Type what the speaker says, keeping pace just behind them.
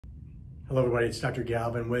Hello everybody, it's Dr.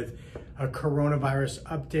 Galvin with a coronavirus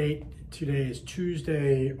update. Today is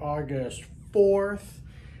Tuesday, August 4th,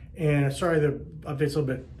 and sorry the update's a little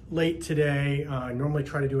bit late today. I normally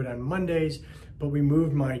try to do it on Mondays, but we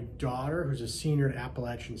moved my daughter, who's a senior at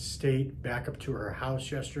Appalachian State, back up to her house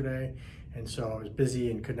yesterday, and so I was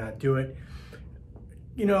busy and could not do it.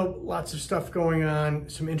 You know, lots of stuff going on,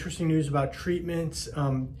 some interesting news about treatments.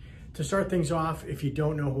 To start things off, if you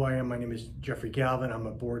don't know who I am, my name is Jeffrey Galvin. I'm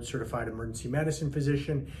a board-certified emergency medicine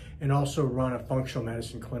physician and also run a functional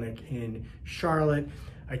medicine clinic in Charlotte.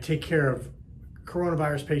 I take care of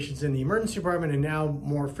coronavirus patients in the emergency department, and now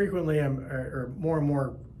more frequently, more and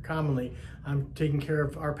more commonly, I'm taking care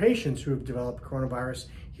of our patients who have developed coronavirus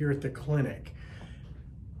here at the clinic.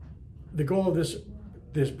 The goal of this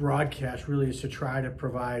broadcast really is to try to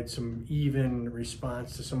provide some even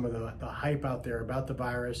response to some of the hype out there about the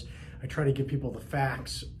virus. I try to give people the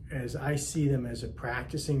facts as I see them as a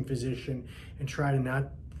practicing physician and try to not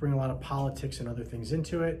bring a lot of politics and other things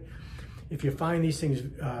into it. If you find these things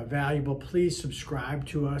valuable, please subscribe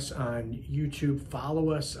to us on YouTube, follow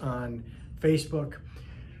us on Facebook.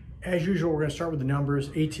 As usual, we're going to start with the numbers.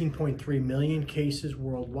 18.3 million cases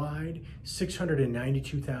worldwide,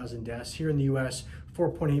 692,000 deaths. Here in the US,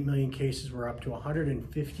 4.8 million cases. We're up to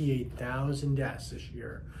 158,000 deaths this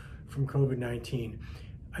year from COVID-19.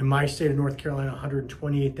 In my state of North Carolina,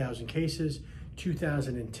 128,000 cases,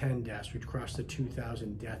 2,010 deaths. We've crossed the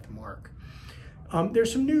 2,000 death mark.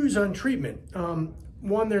 There's some news on treatment.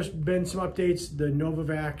 One, there's been some updates. The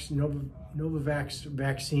Novavax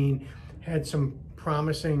vaccine had some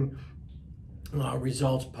promising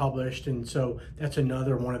results published, and so that's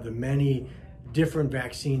another one of the many different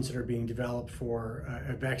vaccines that are being developed for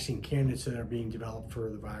vaccine candidates that are being developed for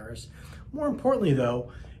the virus. More importantly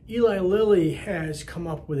though, Eli Lilly has come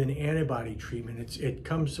up with an antibody treatment. It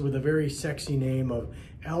comes with a very sexy name of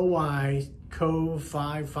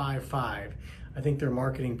LY-CoV555. I think their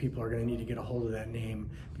marketing people are going to need to get a hold of that name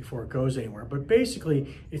before it goes anywhere. But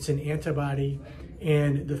basically, it's an antibody,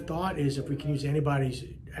 and the thought is if we can use antibodies,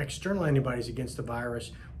 external antibodies against the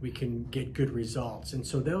virus, we can get good results. And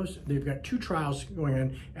so they've got two trials going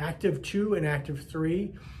on, Active 2 and Active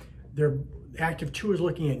 3. Active 2 is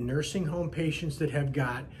looking at nursing home patients that have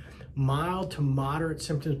got mild to moderate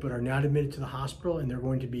symptoms but are not admitted to the hospital, and they're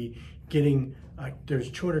going to be getting,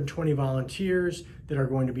 there's 220 volunteers that are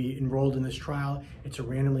going to be enrolled in this trial. It's a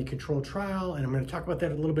randomly controlled trial, and I'm going to talk about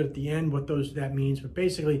that a little bit at the end, what that means. But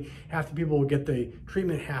basically, half the people will get the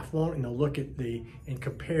treatment, half won't, and they'll look at and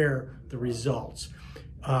compare the results.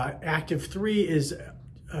 Active 3 is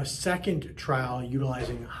a second trial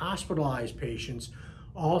utilizing hospitalized patients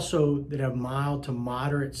also that have mild to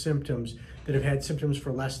moderate symptoms that have had symptoms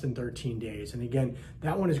for less than 13 days. And again,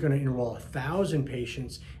 that one is going to enroll 1,000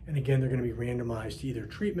 patients. And again, they're going to be randomized to either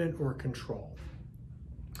treatment or control.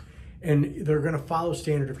 And they're going to follow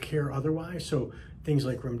standard of care otherwise. So things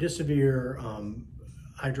like remdesivir,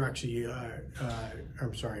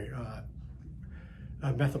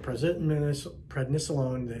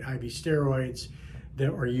 methylprednisolone, the IV steroids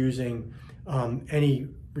that are using, any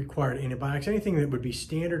required antibiotics, anything that would be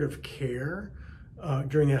standard of care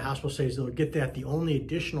during that hospital stays, they'll get that. The only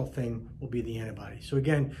additional thing will be the antibody. So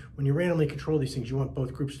again, when you randomly control these things, you want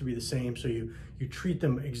both groups to be the same, so you treat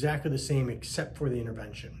them exactly the same except for the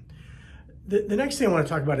intervention. The next thing I want to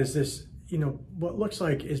talk about is this, what looks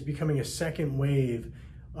like is becoming a second wave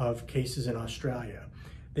of cases in Australia.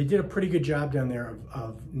 They did a pretty good job down there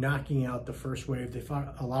of knocking out the first wave. They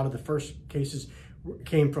thought a lot of the first cases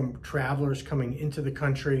came from travelers coming into the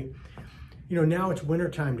country. Now it's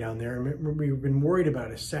wintertime down there, and we've been worried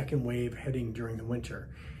about a second wave heading during the winter.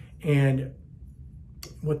 And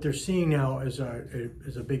what they're seeing now is a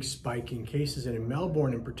big spike in cases, and in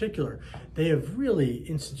Melbourne in particular, they have really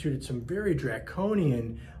instituted some very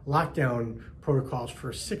draconian lockdown protocols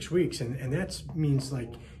for 6 weeks, and that means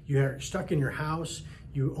like you're stuck in your house.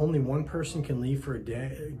 Only one person can leave per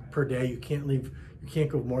day. You can't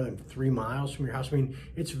go more than 3 miles from your house. I mean,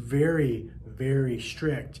 it's very, very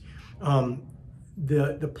strict.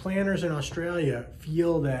 The planners in Australia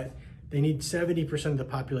feel that they need 70% of the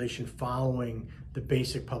population following the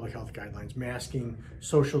basic public health guidelines, masking,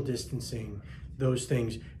 social distancing, those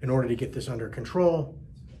things, in order to get this under control.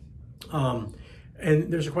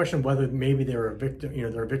 And there's a question of whether maybe they're a victim,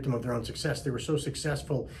 they're a victim of their own success. They were so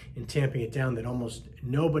successful in tamping it down that almost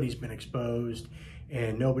nobody's been exposed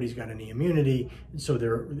and nobody's got any immunity. And so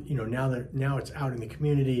they're, now it's out in the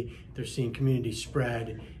community, they're seeing community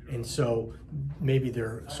spread. And so maybe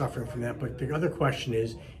they're suffering from that. But the other question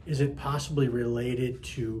is it possibly related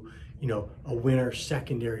to, a winter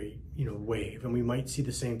secondary, wave. And we might see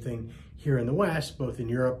the same thing here in the West, both in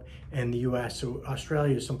Europe and the US. So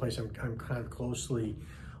Australia is someplace I'm kind of closely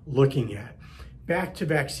looking at. Back to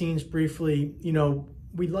vaccines briefly,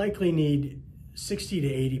 we likely need 60 to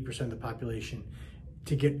 80% of the population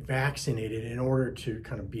to get vaccinated in order to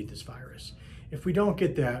kind of beat this virus. If we don't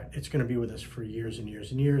get that, it's going to be with us for years and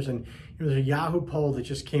years and years. And there's a Yahoo poll that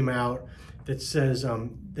just came out that says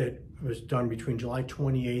that was done between July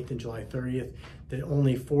 28th and July 30th, that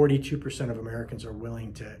only 42% of Americans are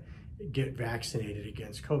willing to get vaccinated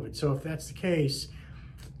against COVID. So if that's the case,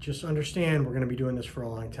 just understand we're going to be doing this for a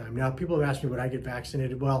long time. Now, people have asked me, would I get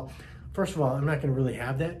vaccinated? Well, first of all, I'm not going to really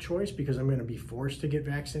have that choice because I'm going to be forced to get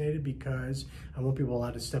vaccinated because I won't be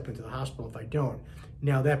allowed to step into the hospital if I don't.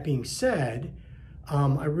 Now, that being said,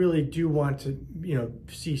 I really do want to,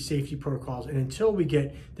 see safety protocols. And until we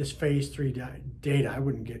get this phase 3 data, I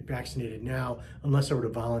wouldn't get vaccinated now unless I were to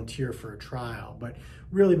volunteer for a trial. But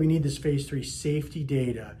really, we need this phase 3 safety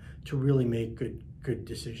data to really make good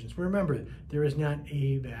decisions. Remember, there is not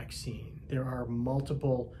a vaccine. There are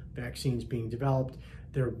multiple vaccines being developed.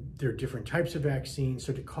 There are different types of vaccines.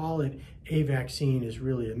 So to call it a vaccine is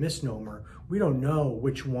really a misnomer. We don't know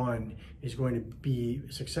which one is going to be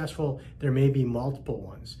successful. There may be multiple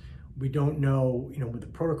ones. We don't know, with the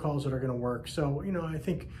protocols that are going to work. So, I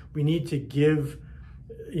think we need to give,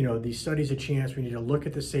 these studies a chance. We need to look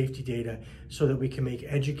at the safety data so that we can make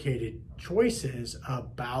educated choices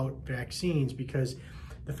about vaccines, because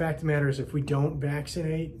the fact of the matter is if we don't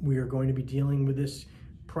vaccinate, we are going to be dealing with this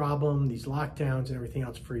problem, these lockdowns and everything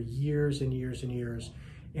else for years and years and years.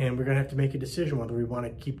 And we're going to have to make a decision whether we want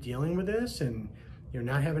to keep dealing with this and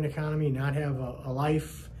not have an economy, not have a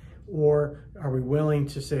life, or are we willing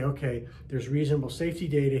to say, okay, there's reasonable safety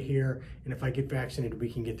data here, and if I get vaccinated, we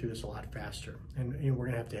can get through this a lot faster. And we're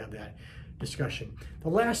going to have that discussion. The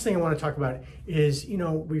last thing I want to talk about is,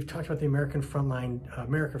 we've talked about the America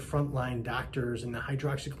frontline doctors and the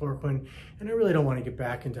hydroxychloroquine, and I really don't want to get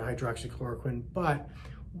back into hydroxychloroquine, but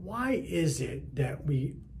why is it that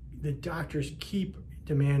the doctors keep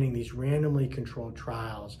demanding these randomly controlled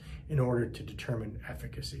trials in order to determine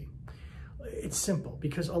efficacy? It's simple,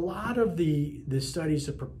 because a lot of the studies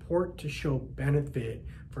that purport to show benefit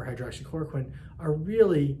for hydroxychloroquine are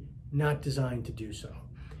really not designed to do so.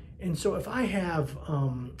 And so if I have,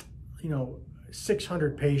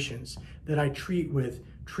 600 patients that I treat with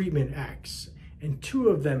treatment X and 2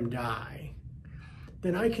 of them die,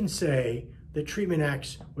 then I can say that treatment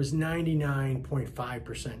X was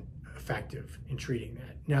 99.5% effective in treating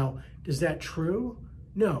that. Now, is that true?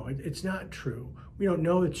 No, it's not true. We don't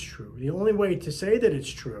know it's true. The only way to say that it's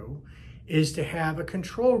true is to have a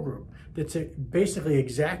control group that's basically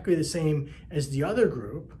exactly the same as the other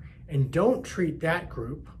group, and don't treat that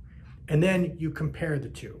group, and then you compare the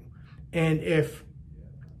two. And if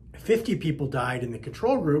 50 people died in the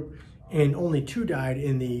control group and only 2 died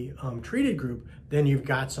in the treated group, then you've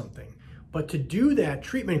got something. But to do that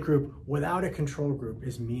treatment group without a control group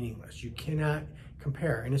is meaningless. You cannot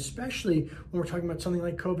compare. And especially when we're talking about something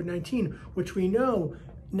like COVID-19, which we know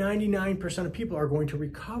 99% of people are going to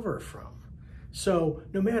recover from. So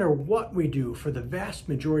no matter what we do, for the vast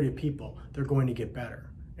majority of people, they're going to get better.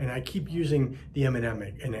 And I keep using the M&M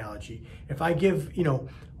analogy. If I give,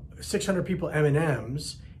 600 people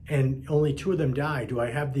M&Ms and only 2 of them die, do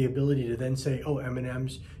I have the ability to then say, oh,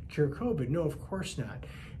 M&Ms cure COVID? No, of course not.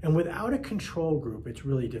 And without a control group, it's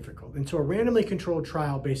really difficult. And so a randomly controlled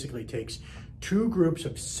trial basically takes 2 groups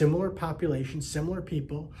of similar populations, similar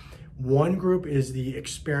people. One group is the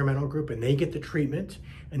experimental group and they get the treatment,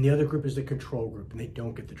 and the other group is the control group and they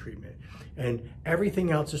don't get the treatment. And everything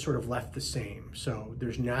else is sort of left the same. So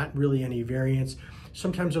there's not really any variance.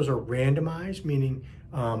 Sometimes those are randomized, meaning,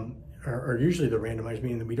 or usually they're randomized,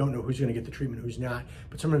 meaning that we don't know who's going to get the treatment, who's not,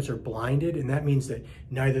 but sometimes they're blinded, and that means that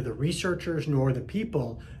neither the researchers nor the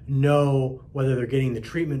people know whether they're getting the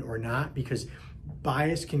treatment or not, because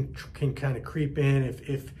bias can kind of creep in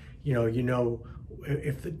if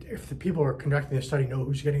the people who are conducting the study know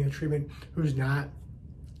who's getting the treatment, who's not.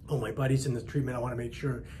 Oh, my buddy's in the treatment, I want to make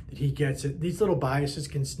sure that he gets it. These little biases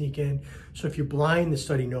can sneak in. So if you blind the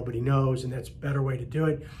study, nobody knows, and that's a better way to do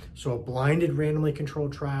it. So a blinded, randomly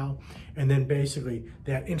controlled trial, and then basically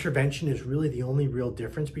that intervention is really the only real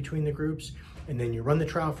difference between the groups. And then you run the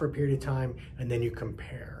trial for a period of time, and then you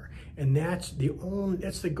compare. And that's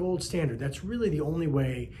the gold standard. That's really the only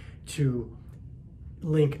way to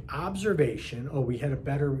link observation, oh, we had a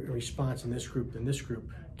better response in this group than this group,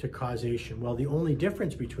 to causation. Well, the only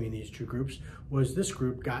difference between these 2 groups was this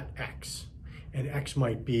group got X, and X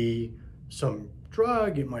might be some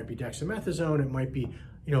drug, it might be dexamethasone, it might be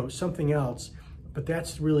something else, but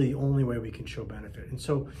that's really the only way we can show benefit. And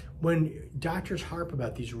so when doctors harp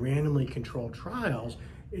about these randomly controlled trials,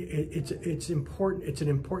 it's important. It's an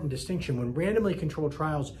important distinction. When randomly controlled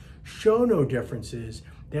trials show no differences,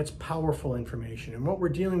 that's powerful information. And what we're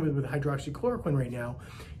dealing with hydroxychloroquine right now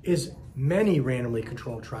is many randomly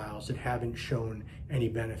controlled trials that haven't shown any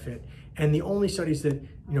benefit. And the only studies that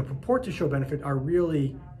purport to show benefit are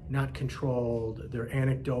really not controlled. They're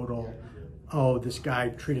anecdotal. Oh, this guy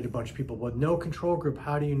treated a bunch of people. Well, no control group,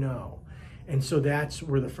 how do you know? And so that's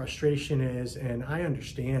where the frustration is, and I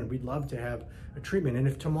understand. We'd love to have a treatment. And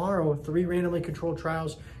if tomorrow 3 randomly controlled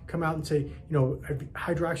trials come out and say,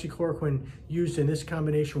 hydroxychloroquine used in this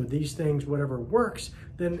combination with these things, whatever works,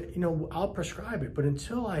 then, I'll prescribe it. But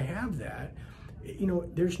until I have that,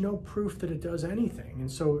 there's no proof that it does anything.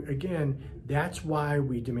 And so again, that's why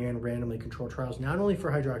we demand randomly controlled trials, not only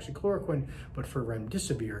for hydroxychloroquine, but for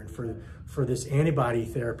remdesivir and for this antibody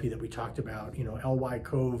therapy that we talked about,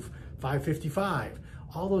 LY-CoV 555,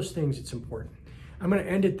 all those things. It's important. I'm going to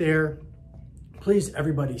end it there. Please,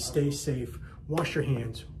 everybody, stay safe, wash your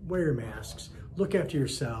hands, wear your masks, look after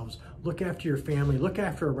yourselves, look after your family, look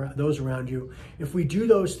after those around you. If we do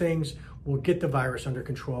those things, we'll get the virus under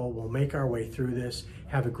control. We'll make our way through this.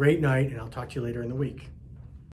 Have a great night, and I'll talk to you later in the week.